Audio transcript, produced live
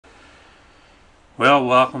Well,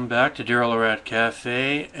 welcome back to daryllorette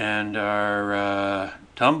Cafe and our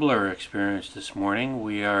Tumblr experience this morning.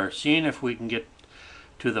 We are seeing if we can get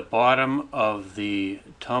to the bottom of the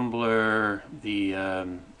Tumblr, the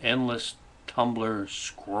endless Tumblr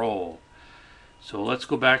scroll. So let's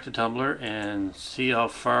go back to Tumblr and see how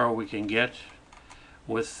far we can get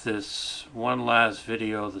with this one last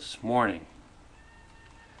video this morning.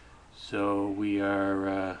 So we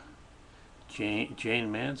are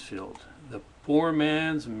Jane Mansfield, the poor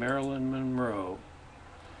man's Marilyn Monroe.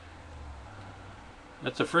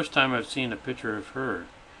 That's the first time I've seen a picture of her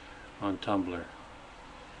on Tumblr.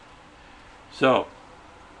 So,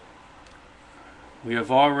 we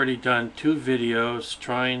have already done 2 videos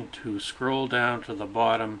trying to scroll down to the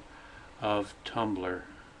bottom of Tumblr.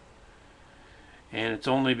 And it's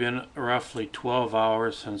only been roughly 12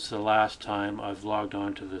 hours since the last time I've logged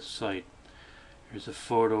onto this site. Here's a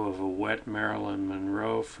photo of a wet Marilyn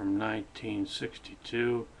Monroe from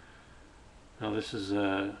 1962. Now this is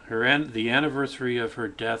the anniversary of her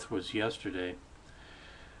death was yesterday.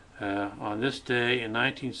 On this day in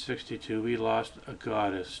 1962, we lost a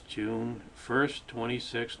goddess, June 1st,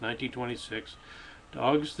 1926, to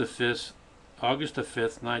August the 5th,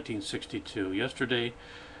 1962. Yesterday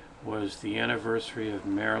was the anniversary of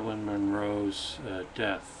Marilyn Monroe's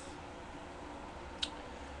death.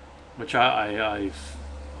 Which I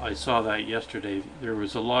saw that yesterday. There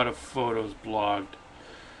was a lot of photos blogged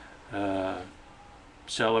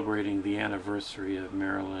celebrating the anniversary of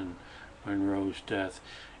Marilyn Monroe's death.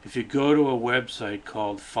 If you go to a website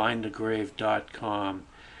called findthegrave.com,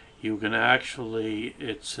 you can actually,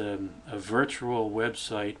 it's a virtual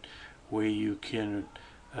website where you can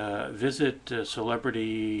visit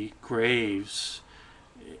celebrity graves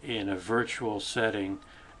in a virtual setting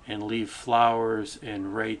and leave flowers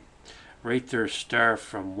and rate their star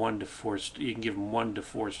from 1 to 4. You can give them 1 to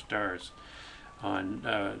 4 stars on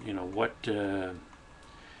what do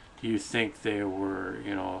you think they were,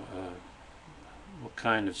 what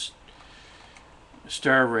kind of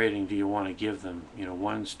star rating do you want to give them,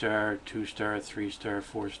 1 star, 2 star, 3 star,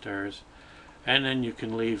 4 stars. And then you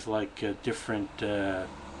can leave like different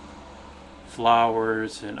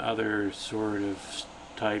flowers and other sort of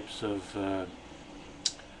types of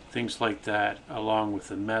things like that along with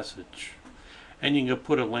the message, and you can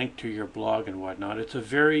put a link to your blog and whatnot. It's a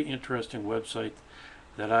very interesting website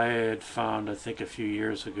that I had found, I think, a few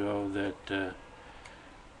years ago that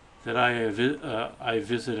I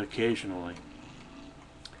visit occasionally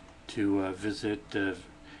to visit.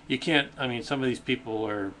 You can't. I mean, some of these people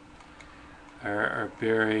are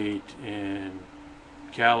buried in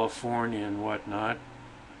California and whatnot,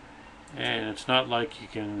 and it's not like you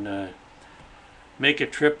can make a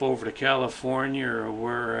trip over to California or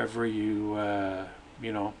wherever you,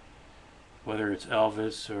 whether it's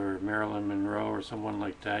Elvis or Marilyn Monroe or someone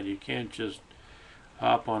like that. You can't just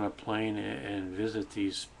hop on a plane and visit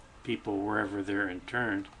these people wherever they're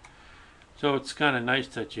interned. So it's kind of nice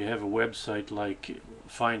that you have a website like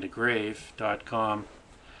findagrave.com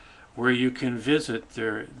where you can visit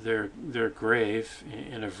their grave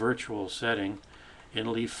in a virtual setting and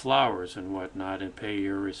leave flowers and whatnot and pay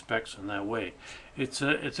your respects in that way. It's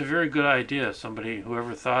a very good idea.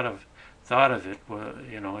 Whoever thought of it, well,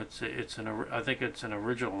 I think it's an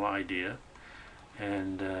original idea,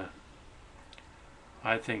 and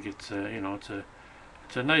I think it's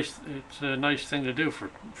a nice thing to do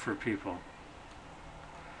for people.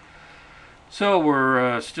 So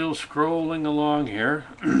we're still scrolling along here.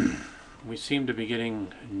 We seem to be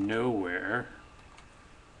getting nowhere.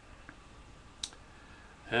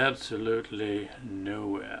 Absolutely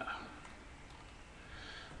nowhere.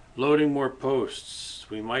 Loading more posts.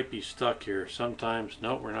 We might be stuck here. Sometimes,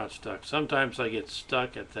 no, we're not stuck. Sometimes I get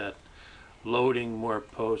stuck at that loading more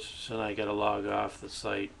posts and I gotta log off the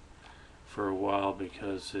site for a while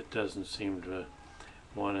because it doesn't seem to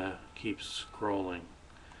want to keep scrolling.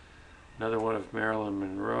 Another one of Marilyn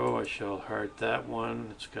Monroe. I shall heart that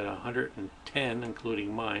one. It's got 110,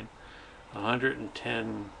 including mine.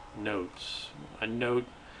 110 notes. A note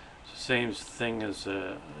is the same thing as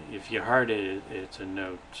if you heart it, it's a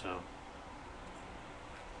note. So.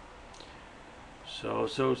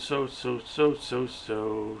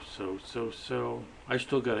 I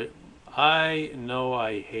still got it. I know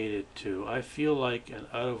I hate it too. I feel like an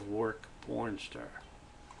out of work porn star.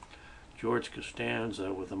 George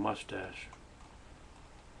Costanza with a mustache.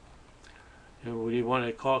 And would he want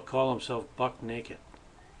to call himself buck naked?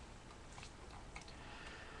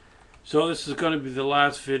 So this is going to be the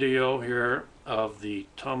last video here of the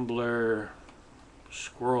Tumblr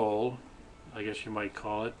scroll, I guess you might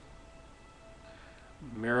call it.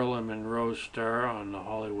 Marilyn Monroe's star on the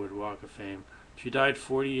Hollywood Walk of Fame. She died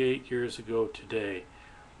 48 years ago today.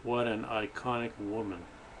 What an iconic woman.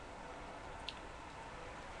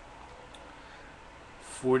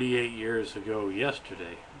 48 years ago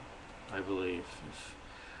yesterday, I believe.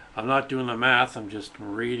 I'm not doing the math, I'm just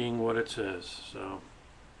reading what it says. So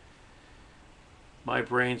my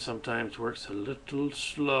brain sometimes works a little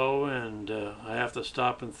slow, and I have to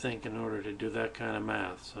stop and think in order to do that kind of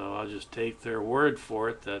math. So I'll just take their word for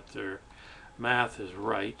it that their math is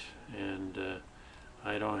right, and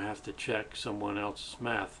I don't have to check someone else's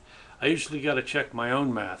math. I usually got to check my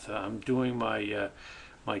own math. I'm doing my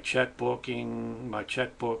my checkbook and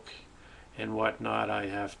whatnot.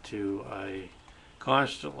 I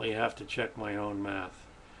constantly have to check my own math.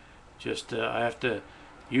 I have to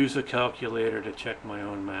use a calculator to check my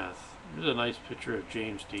own math. Here's a nice picture of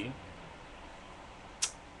James Dean.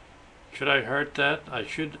 Should I heart that? I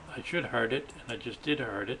should heart it, and I just did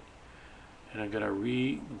heart it. And I'm gonna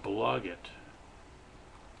re-blog it.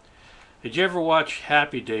 Did you ever watch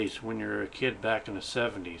Happy Days when you were a kid back in the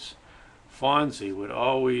 70s? Fonzie would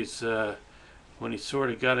always, when he sort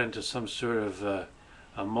of got into some sort of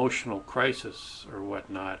emotional crisis or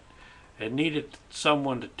whatnot, and needed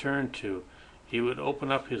someone to turn to, he would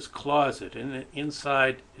open up his closet, and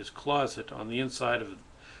inside his closet, on the inside of the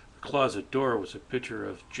closet door, was a picture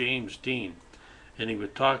of James Dean, and he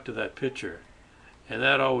would talk to that picture. And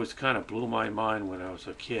that always kind of blew my mind when I was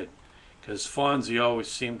a kid, because Fonzie always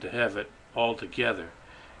seemed to have it all together.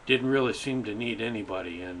 Didn't really seem to need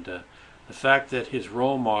anybody, and the fact that his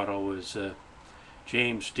role model was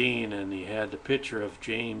James Dean, and he had the picture of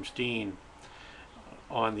James Dean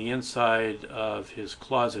on the inside of his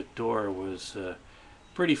closet door was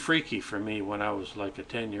pretty freaky for me when I was like a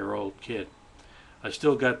 10-year-old kid. I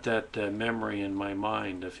still got that memory in my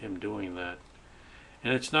mind of him doing that.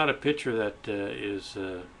 And it's not a picture that is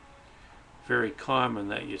very common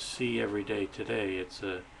that you see every day today.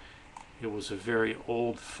 It was a very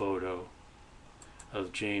old photo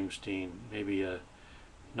of James Dean, maybe a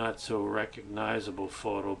not so recognizable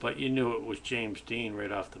photo, but you knew it was James Dean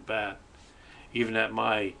right off the bat. Even at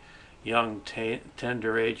my young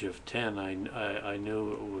tender age of 10, I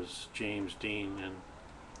knew it was James Dean, and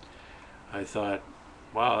I thought,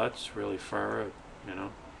 wow, that's really far out, you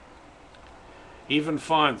know. Even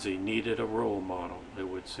Fonzie needed a role model, it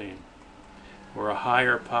would seem, or a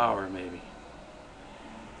higher power maybe.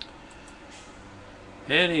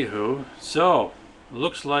 Anywho, so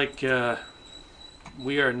looks like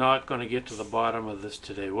we are not going to get to the bottom of this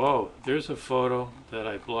today. Whoa, there's a photo that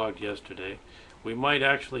I blogged yesterday. We might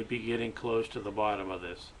actually be getting close to the bottom of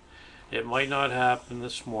this. It might not happen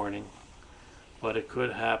this morning, but it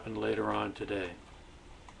could happen later on today.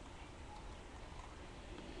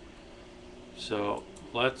 So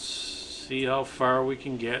let's see how far we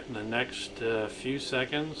can get in the next few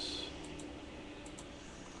seconds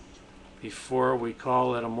before we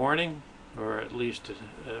call it a morning, or at least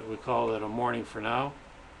we call it a morning for now.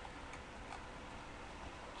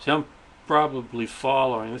 See, I'm probably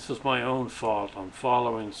following, this is my own fault, I'm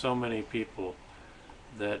following so many people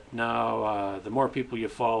that now the more people you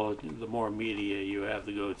follow, the more media you have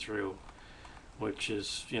to go through, which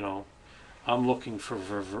is, you know, I'm looking for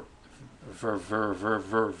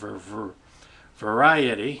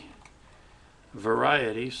variety,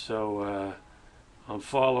 so I'm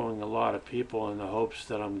following a lot of people in the hopes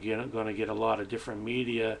that I'm going to get a lot of different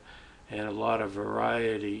media and a lot of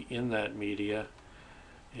variety in that media,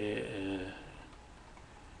 in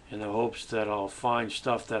the hopes that I'll find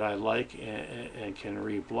stuff that I like and can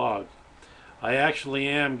reblog. I actually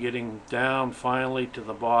am getting down finally to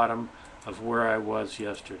the bottom of where I was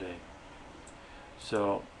yesterday.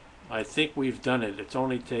 So I think we've done it. It's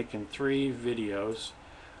only taken 3 videos,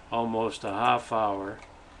 almost a half hour,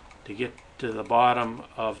 to get to the bottom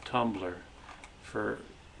of Tumblr for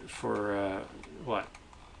what?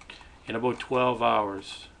 In about 12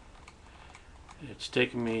 hours. It's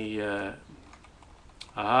taken me a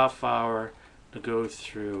half hour to go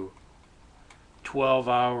through 12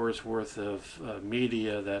 hours worth of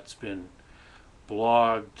media that's been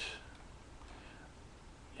blogged.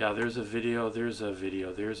 Yeah, there's a video, there's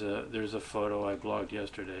a photo I blogged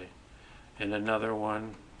yesterday, and another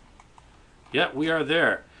one. Yeah, we are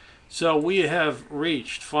there. So we have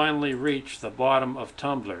finally reached the bottom of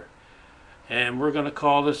Tumblr, and we're going to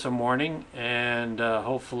call this a morning, and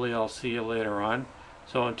hopefully I'll see you later on.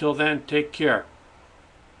 So until then, take care.